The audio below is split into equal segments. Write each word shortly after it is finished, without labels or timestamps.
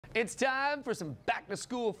It's time for some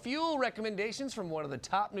back-to-school fuel recommendations from one of the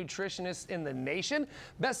top nutritionists in the nation.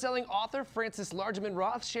 Best-selling author Frances Largeman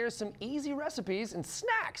Roth shares some easy recipes and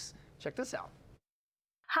snacks. Check this out.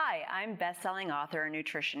 Hi, I'm best-selling author and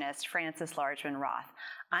nutritionist Frances Largeman Roth.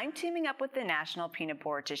 I'm teaming up with the National Peanut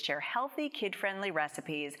Board to share healthy, kid-friendly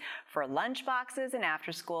recipes for lunch boxes and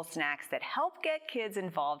after-school snacks that help get kids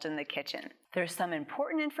involved in the kitchen. There's some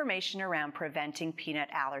important information around preventing peanut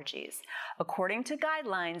allergies. According to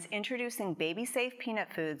guidelines, introducing baby-safe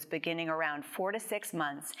peanut foods beginning around 4 to 6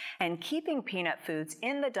 months and keeping peanut foods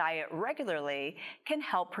in the diet regularly can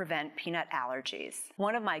help prevent peanut allergies.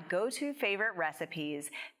 One of my go-to favorite recipes,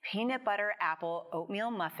 peanut butter apple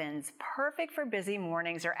oatmeal muffins, perfect for busy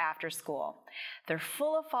mornings or after school. They're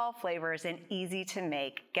full of fall flavors and easy to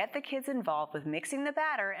make. Get the kids involved with mixing the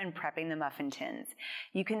batter and prepping the muffin tins.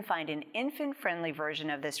 You can find an infant-friendly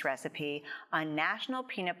version of this recipe on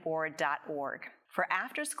nationalpeanutboard.org. For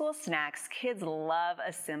after-school snacks, kids love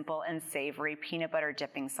a simple and savory peanut butter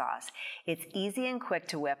dipping sauce. It's easy and quick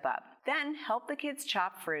to whip up. Then help the kids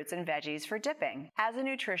chop fruits and veggies for dipping. As a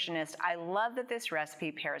nutritionist, I love that this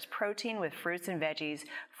recipe pairs protein with fruits and veggies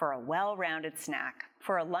for a well-rounded snack.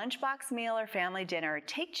 For a lunchbox meal or family dinner,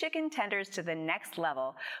 take chicken tenders to the next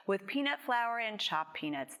level with peanut flour and chopped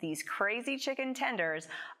peanuts. These crazy chicken tenders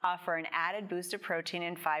offer an added boost of protein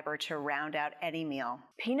and fiber to round out any meal.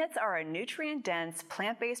 Peanuts are a nutrient-dense,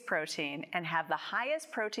 plant-based protein and have the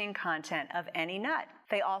highest protein content of any nut.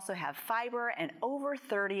 They also have fiber and over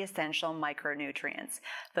 30 essential micronutrients,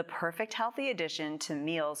 the perfect healthy addition to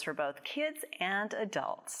meals for both kids and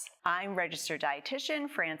adults. I'm registered dietitian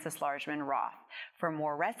Frances Largeman Roth. For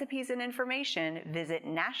more recipes and information, visit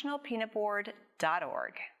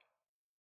nationalpeanutboard.org.